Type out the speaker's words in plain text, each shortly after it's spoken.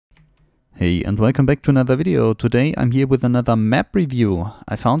Hey, and welcome back to another video. Today I'm here with another map review.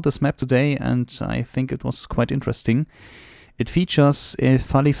 I found this map today and I think it was quite interesting. It features a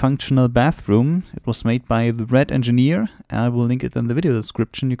fully functional bathroom. It was made by the Red Engineer. I will link it in the video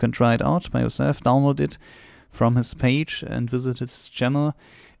description. You can try it out by yourself, download it from his page and visit his channel.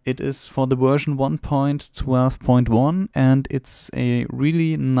 It is for the version 1.12.1 and it's a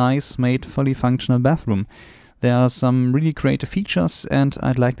really nice made fully functional bathroom. There are some really creative features and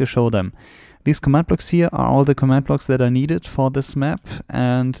I'd like to show them. These command blocks here are all the command blocks that are needed for this map,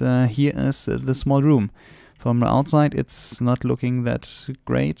 and here is the small room. From the outside it's not looking that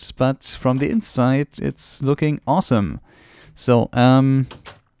great, but from the inside it's looking awesome. So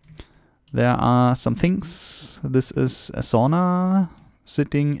there are some things. This is a sauna,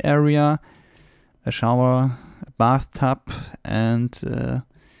 sitting area, a shower, a bathtub, and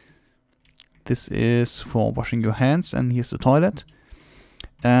this is for washing your hands, and here's the toilet.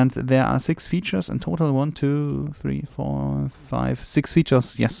 And there are 6 features in total. 1, 2, 3, 4, 5, 6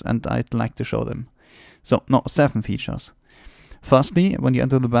 features, yes, and I'd like to show them. So, no, 7 features. Firstly, when you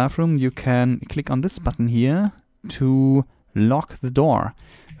enter the bathroom, you can click on this button here to lock the door.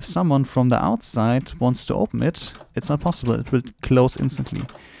 If someone from the outside wants to open it, it's not possible. It will close instantly.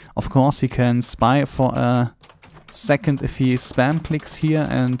 Of course, he can spy for a second if he spam clicks here,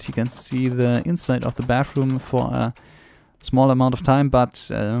 and he can see the inside of the bathroom for a small amount of time, but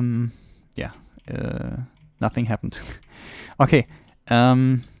nothing happened. Okay,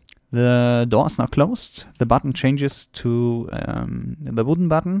 the door is now closed. The button changes to the wooden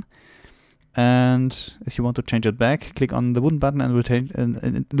button, and if you want to change it back, click on the wooden button and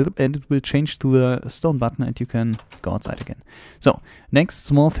it will change to the stone button, and you can go outside again. So next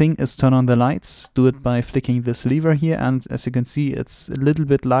small thing is turn on the lights. Do it by flicking this lever here, and as you can see it's a little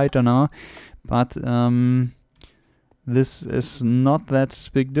bit lighter now, but this is not that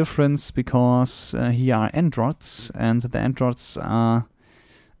big difference because here are end rods, and the end rods are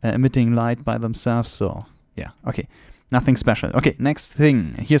emitting light by themselves, so yeah, okay, nothing special. Okay, next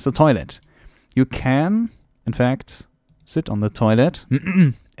thing, here's the toilet. You can, in fact, sit on the toilet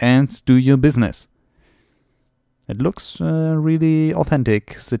and do your business. It looks really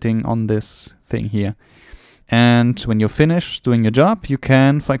authentic sitting on this thing here. And when you're finished doing your job, you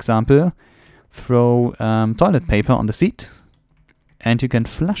can, for example, throw toilet paper on the seat, and you can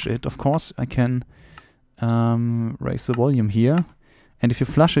flush it. Of course, I can raise the volume here. And if you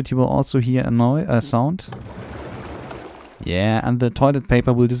flush it, you will also hear a sound. Yeah, and the toilet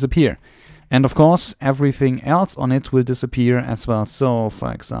paper will disappear. And of course, everything else on it will disappear as well. So,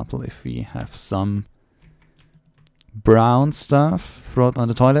 for example, if we have some brown stuff, throw it on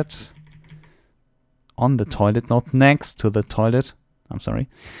the toilet. On the toilet, not next to the toilet. I'm sorry.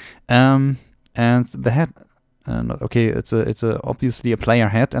 And the head, okay, it's obviously a player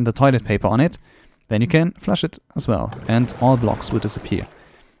head and the toilet paper on it. Then you can flush it as well, and all blocks will disappear.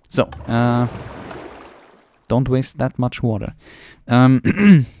 So, don't waste that much water.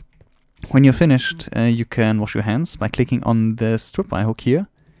 When you're finished, you can wash your hands by clicking on the strip eye hook here,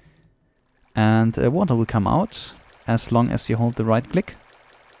 and water will come out as long as you hold the right click.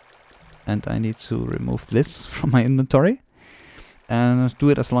 And I need to remove this from my inventory. And do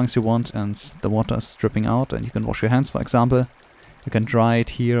it as long as you want, and the water is dripping out, and you can wash your hands, for example. You can dry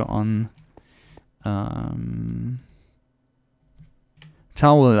it here on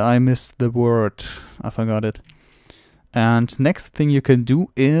towel. I missed the word, I forgot it. And next thing you can do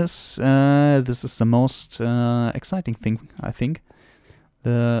is, this is the most exciting thing, I think.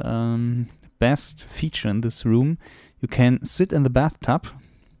 The best feature in this room. You can sit in the bathtub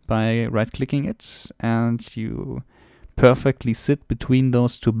by right-clicking it, and you perfectly sit between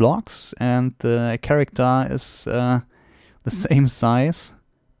those 2 blocks, and the character is the same size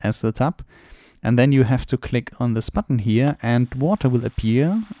as the tub. And then you have to click on this button here, and water will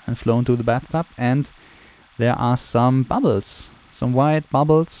appear and flow into the bathtub, and there are some bubbles, some white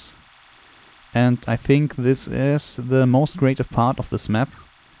bubbles, and I think this is the most creative part of this map,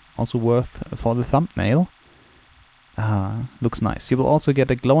 also worth for the thumbnail. Looks nice. You will also get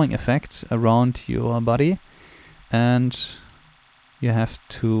a glowing effect around your body, and you have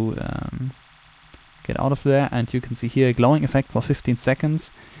to get out of there, and you can see here a glowing effect for 15 seconds,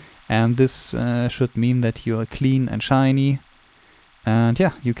 and this should mean that you are clean and shiny. And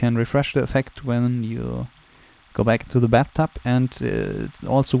yeah, you can refresh the effect when you go back to the bathtub, and it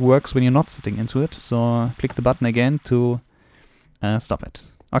also works when you're not sitting into it, so click the button again to stop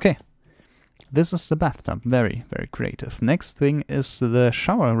it. Okay, this is the bathtub. Very, very creative. Next thing is the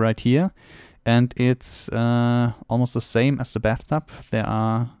shower right here, and it's almost the same as the bathtub. There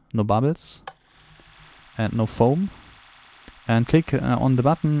are no bubbles and no foam. and click on the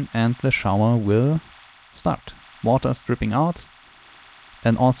button and the shower will start. Water is dripping out,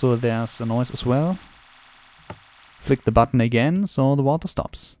 and also there's a noise as well. Flick the button again so the water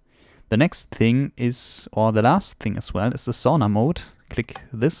stops. The next thing is, or the last thing as well, is the sauna mode. Click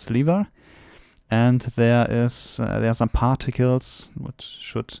this lever and there are some particles which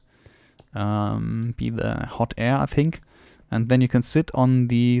should be the hot air, I think. And then you can sit on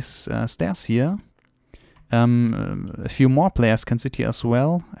these stairs here. A few more players can sit here as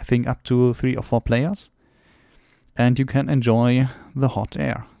well. I think up to 3 or 4 players. And you can enjoy the hot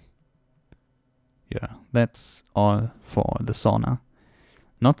air. Yeah, that's all for the sauna.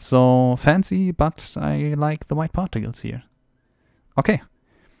 Not so fancy, but I like the white particles here. Okay,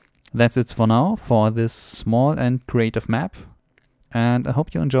 that's it for now for this small and creative map. And I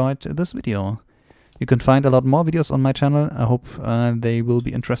hope you enjoyed this video. You can find a lot more videos on my channel. I hope they will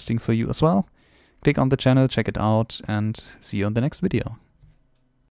be interesting for you as well. Click on the channel, check it out, and see you on the next video.